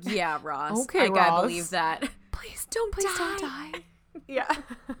 And she's like, yeah, Ross. Okay, I gotta Ross. believe that. Please don't die. Yeah.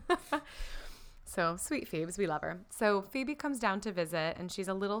 So sweet Phoebes, we love her. So Phoebe comes down to visit, and she's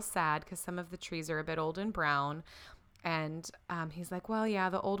a little sad because some of the trees are a bit old and brown. And he's like, well,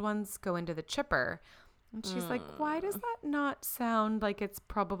 yeah, the old ones go into the chipper. And she's like, why does that not sound like it's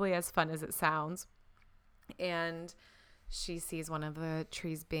probably as fun as it sounds? And she sees one of the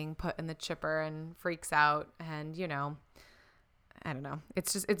trees being put in the chipper and freaks out. And, I don't know.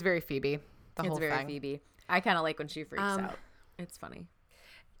 It's very Phoebe, the whole thing. It's very Phoebe. I kind of like when she freaks out. It's funny.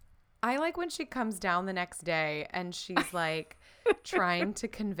 I like when she comes down the next day and she's like trying to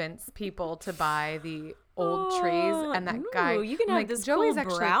convince people to buy the old trees, and that guy, you can have like, this Joey's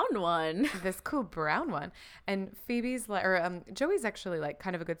cool brown one. This cool brown one. And Phoebe's like, Joey's actually like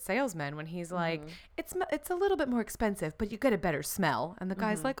kind of a good salesman when he's like, it's a little bit more expensive, but you get a better smell. And the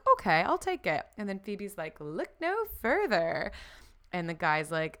guy's like, okay, I'll take it. And then Phoebe's like, look no further. And the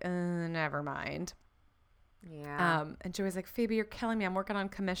guy's like, never mind. Yeah. And Joey's like, Phoebe, you're killing me. I'm working on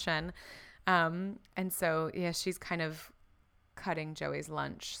commission. And so, yeah, she's kind of cutting Joey's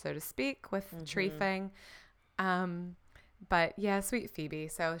lunch, so to speak, with tree thing. But yeah, sweet Phoebe.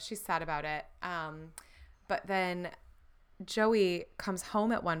 So she's sad about it. But then Joey comes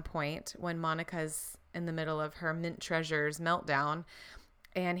home at one point when Monica's in the middle of her mint treasures meltdown.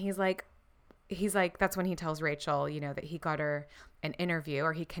 And he's like, that's when he tells Rachel, that he got her an interview,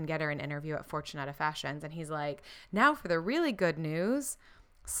 or he can get her an interview at Fortunata Fashions. And he's like, now for the really good news,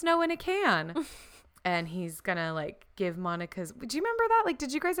 snow in a can. And he's gonna like give Monica's, do you remember that? Like,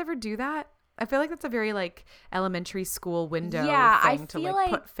 did you guys ever do that? I feel like that's a very like elementary school window thing to like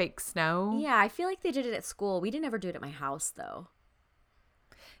put fake snow. Yeah, I feel like they did it at school. We didn't ever do it at my house though.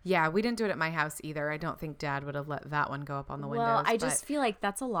 Yeah, we didn't do it at my house either. I don't think Dad would have let that one go up on the windows. Well, I just feel like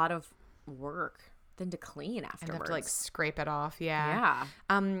that's a lot of work then to clean afterwards. And have to like scrape it off. Yeah.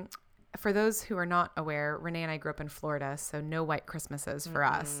 For those who are not aware, Renee and I grew up in Florida, so no white Christmases for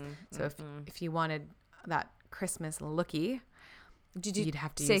us. So if you wanted that Christmas looky, you'd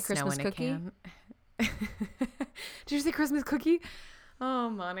have to say use Christmas snow in cookie? a can. Did you say Christmas cookie? Oh,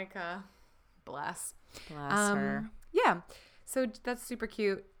 Monica. Bless. Bless her. Yeah. So that's super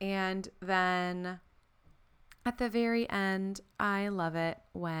cute. And then at the very end, I love it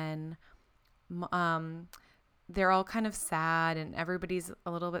when they're all kind of sad and everybody's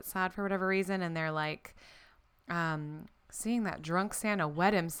a little bit sad for whatever reason. And they're like, seeing that drunk Santa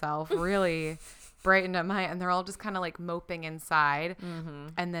wet himself really brightened up my, and they're all just kind of like moping inside. Mm-hmm.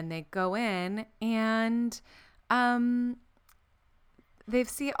 And then they go in and they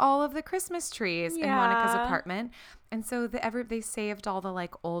see all of the Christmas trees in Monica's apartment. And so they saved all the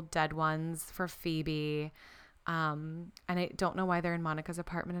like old dead ones for Phoebe. And I don't know why they're in Monica's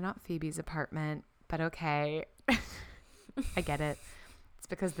apartment and not Phoebe's apartment, but okay. I get it. It's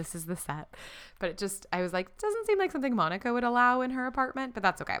because this is the set. But I was like, doesn't seem like something Monica would allow in her apartment, but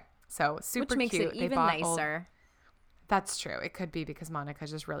that's okay. So super Which makes cute. it even nicer. That's true. It could be because Monica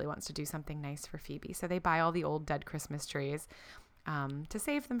just really wants to do something nice for Phoebe. So they buy all the old dead Christmas trees to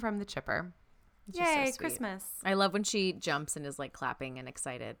save them from the chipper. Yay, so Christmas. I love when she jumps and is like clapping and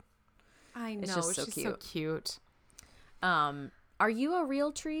excited. I know. It's just so she's cute. so cute. Are you a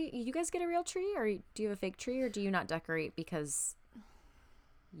real tree? You guys get a real tree, or do you have a fake tree, or do you not decorate because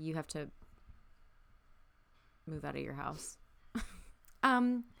you have to move out of your house?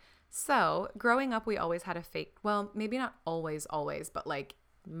 So growing up, we always had a fake, well, maybe not always, but like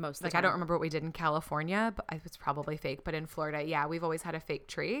most of the like time. I don't remember what we did in California, but it's probably fake. But in Florida, yeah, we've always had a fake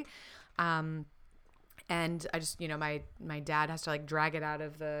tree. And I just, my dad has to like drag it out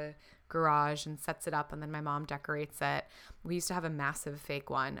of the garage and sets it up, and then my mom decorates it. We used to have a massive fake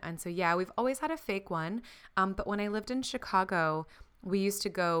one. And so, yeah, we've always had a fake one. But when I lived in Chicago, we used to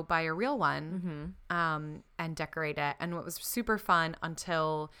go buy a real one and decorate it. And it was super fun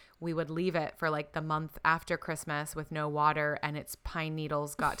until we would leave it for like the month after Christmas with no water, and its pine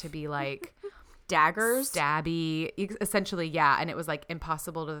needles got to be like daggers, stabby, essentially. Yeah. And it was like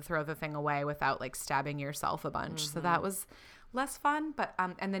impossible to throw the thing away without like stabbing yourself a bunch. So that was less fun. But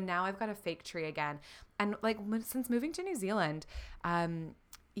and then now I've got a fake tree again. And like since moving to New Zealand,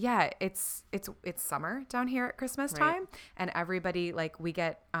 yeah, it's summer down here at Christmas time, and everybody, like, we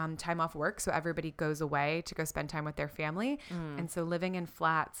get time off work, so everybody goes away to go spend time with their family. And so living in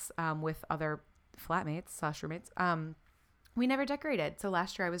flats with other flatmates/roommates, we never decorated. So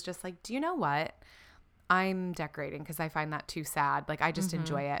last year I was just like, do you know what? I'm decorating because I find that too sad. Like, I just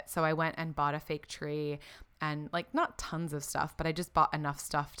enjoy it. So I went and bought a fake tree, and like not tons of stuff, but I just bought enough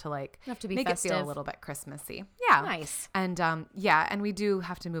stuff to like make festive. it feel a little bit Christmassy. Yeah. Nice. And yeah, and we do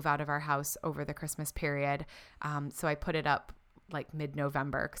have to move out of our house over the Christmas period. So I put it up like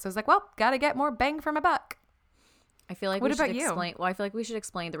mid-November because I was like, well, gotta get more bang for my buck. I feel like What we should about you? explain. Well, I feel like we should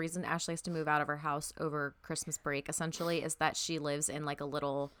explain the reason Ashley has to move out of her house over Christmas break. Essentially, is that she lives in like a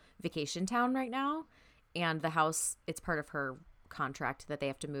little vacation town right now, and the house, it's part of her contract that they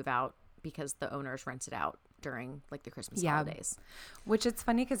have to move out because the owners rent it out during like the Christmas holidays. Which it's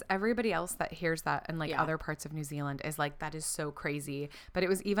funny because everybody else that hears that in like other parts of New Zealand is like, that is so crazy. But it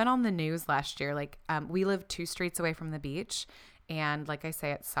was even on the news last year. Like we live 2 streets away from the beach. And like I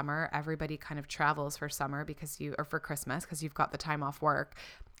say, it's summer. Everybody kind of travels for summer or for Christmas because you've got the time off work.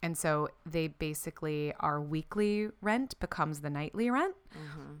 And so they basically, our weekly rent becomes the nightly rent.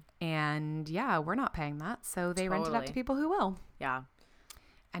 And yeah, we're not paying that. So they rent it out to people who will. Yeah.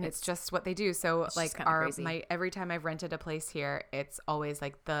 And it's just what they do. So like crazy. every time I've rented a place here, it's always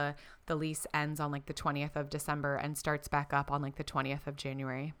like the lease ends on like the 20th of December and starts back up on like the 20th of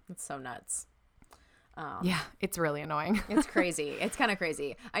January. It's so nuts. Yeah, it's really annoying. It's crazy. It's kind of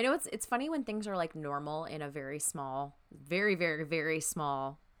crazy. I know it's funny when things are like normal in a very small, very, very, very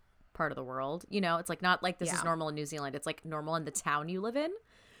small part of the world. You know, it's like not like this is normal in New Zealand. It's like normal in the town you live in.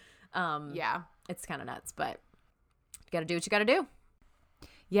 Yeah. It's kind of nuts, but you got to do what you got to do.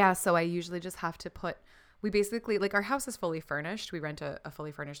 Yeah, so I usually just have to we basically, like, our house is fully furnished. We rent a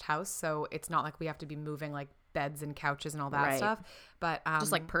fully furnished house, so it's not like we have to be moving like beds and couches and all that stuff. But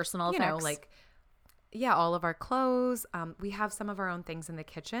just like personal effects. You know, like, yeah, all of our clothes. We have some of our own things in the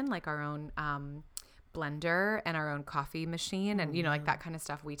kitchen, like our own blender and our own coffee machine, and you know, like that kind of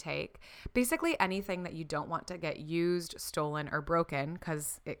stuff we take. Basically anything that you don't want to get used, stolen, or broken,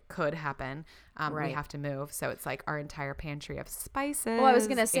 because it could happen. We have to move. So it's like our entire pantry of spices. Well, I was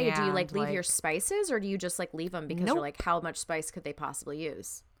gonna say, do you like leave your spices, or do you just like leave them because you're like, how much spice could they possibly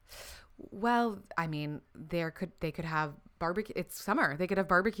use? Well, I mean, they could have barbecue. It's summer. They could have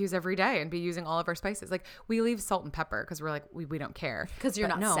barbecues every day and be using all of our spices. Like, we leave salt and pepper because we're like, we don't care. Because you're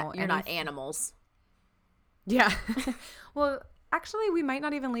not animals. Yeah. Well, actually, we might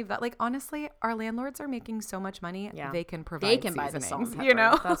not even leave that. Like, honestly, our landlords are making so much money. Yeah. They can provide buy the salt and pepper. you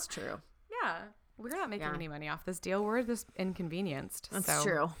know? That's true. Yeah. We're not making any money off this deal. We're just inconvenienced. That's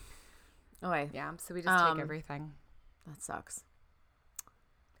true. Okay. Yeah, so we just take everything. That sucks.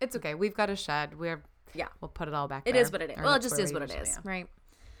 It's okay. We've got a shed. We'll put it all back there. It is what it is. Well, it just is what it is, right?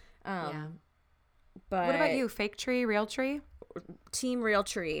 Yeah. But what about you? Fake tree, real tree? Team real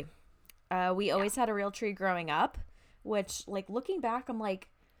tree. We always had a real tree growing up, which, like, looking back, I'm like,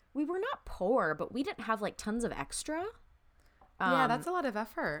 we were not poor, but we didn't have like tons of extra. Yeah, that's a lot of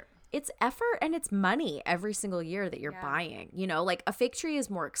effort. It's effort and it's money every single year that you're buying. You know, like a fake tree is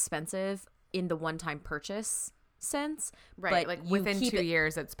more expensive in the one-time purchase sense, right? But like within 2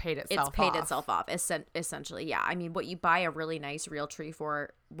 years, it's paid itself. It's paid itself off, essentially. Yeah, I mean, what you buy a really nice real tree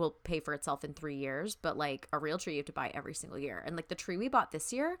for will pay for itself in 3 years, but like a real tree, you have to buy every single year. And like the tree we bought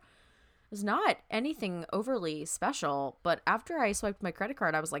this year was not anything overly special, but after I swiped my credit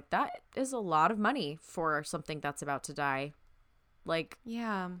card, I was like, that is a lot of money for something that's about to die. Like,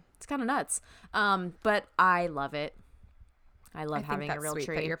 yeah, it's kind of nuts. But I love it. I love having a real sweet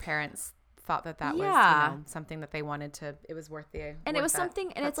tree. That your parents thought that was something that they wanted to. It was worth the. And it was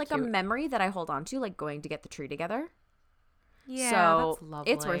something, and it's like cute. A memory that I hold on to, like going to get the tree together. Yeah, so that's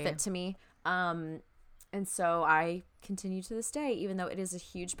lovely. It's worth it to me. And so I continue to this day, even though it is a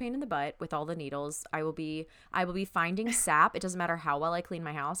huge pain in the butt with all the needles. I will be finding sap. It doesn't matter how well I clean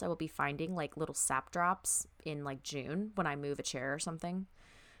my house. I will be finding like little sap drops in like June when I move a chair or something.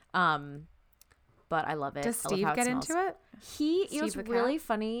 But I love it. Does Steve get into it? You know what's really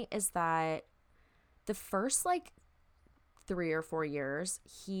funny is that the first like 3 or 4 years,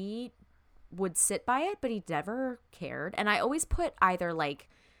 he would sit by it, but he never cared. And I always put either like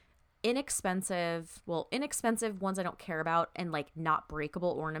inexpensive ones I don't care about and like not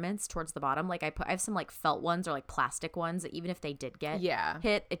breakable ornaments towards the bottom. Like I have some like felt ones or like plastic ones that even if they did get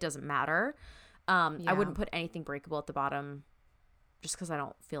hit, it doesn't matter. I wouldn't put anything breakable at the bottom just because I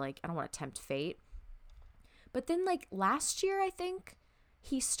don't want to tempt fate. But then like last year, I think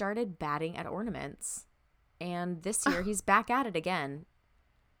he started batting at ornaments, and this year he's back at it again.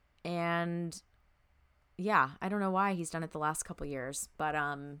 And yeah, I don't know why he's done it the last couple years, but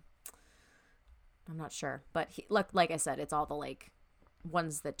I'm not sure. But like I said, it's all the like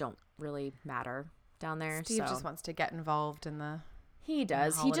ones that don't really matter down there. Steve just wants to get involved in the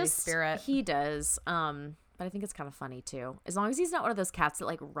spirit. He does. But I think it's kind of funny too. As long as he's not one of those cats that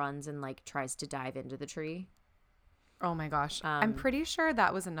like runs and like tries to dive into the tree. Oh my gosh. I'm pretty sure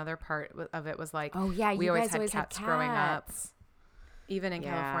that was another part of it was like, oh yeah, we always had cats growing up, even in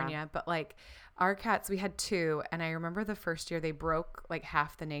California. But like our cats, we had 2. And I remember the first year they broke like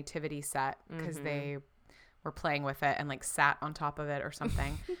half the nativity set because they were playing with it and like sat on top of it or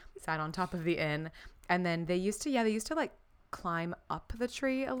something, sat on top of the inn. And then they used to like climb up the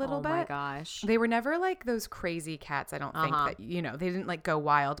tree a little bit. Oh my gosh. They were never like those crazy cats. I don't think that, you know, they didn't like go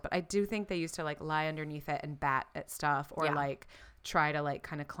wild, but I do think they used to like lie underneath it and bat at stuff or like try to like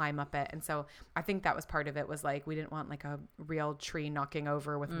kind of climb up it. And so I think that was part of it was like, we didn't want like a real tree knocking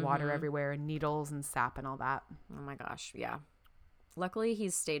over with water everywhere and needles and sap and all that. Oh my gosh. Yeah. Luckily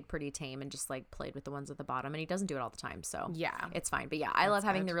he's stayed pretty tame and just like played with the ones at the bottom, and he doesn't do it all the time. So yeah, it's fine. But yeah, I love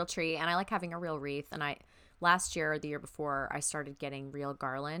having the real tree, and I like having a real wreath. And last year or the year before, I started getting real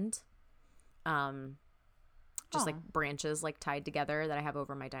garland. Just like branches like tied together that I have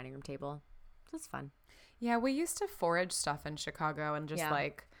over my dining room table. So it's fun. Yeah, we used to forage stuff in Chicago and just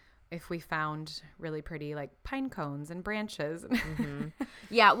like if we found really pretty like pine cones and branches.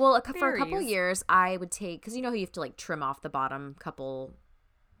 Yeah, well, for a couple of years I would take, because you know how you have to like trim off the bottom couple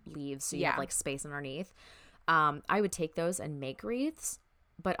leaves so you have like space underneath. I would take those and make wreaths.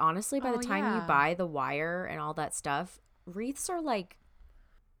 But honestly, by the time you buy the wire and all that stuff, wreaths are like,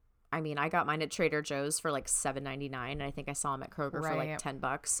 I mean, I got mine at Trader Joe's for like $7.99, and I think I saw them at Kroger for like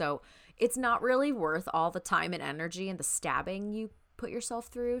 $10. So it's not really worth all the time and energy and the stabbing you put yourself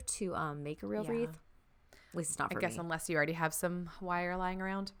through to make a real wreath. At least it's not for me. I guess unless you already have some wire lying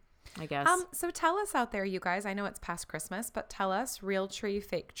around. I guess. So tell us out there, you guys. I know it's past Christmas, but tell us, real tree,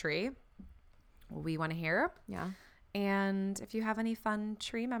 fake tree. We want to hear. Yeah. And if you have any fun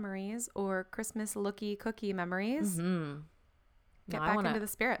tree memories or Christmas looky cookie memories, get back into the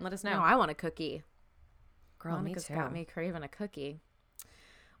spirit and let us know. No, I want a cookie. Girl, Monica's got me craving a cookie.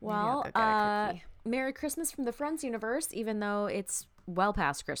 Maybe I'll go get a cookie. Merry Christmas from the Friends universe, even though it's well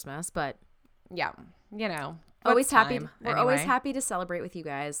past Christmas, but yeah, you know, always happy. We're always happy to celebrate with you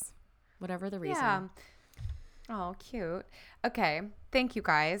guys, whatever the reason. Yeah. Oh, cute. Okay. Thank you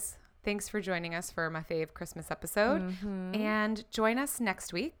guys. Thanks for joining us for my fave Christmas episode. And join us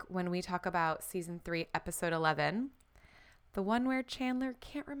next week when we talk about season 3, episode 11, the one where Chandler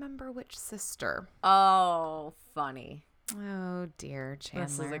can't remember which sister. Oh, funny. Oh dear, Chandler.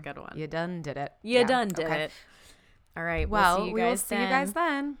 This is a good one. You done did it. You done did it. All right. Well, we'll see you we guys will see you guys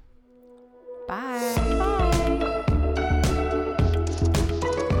then. Bye. Bye.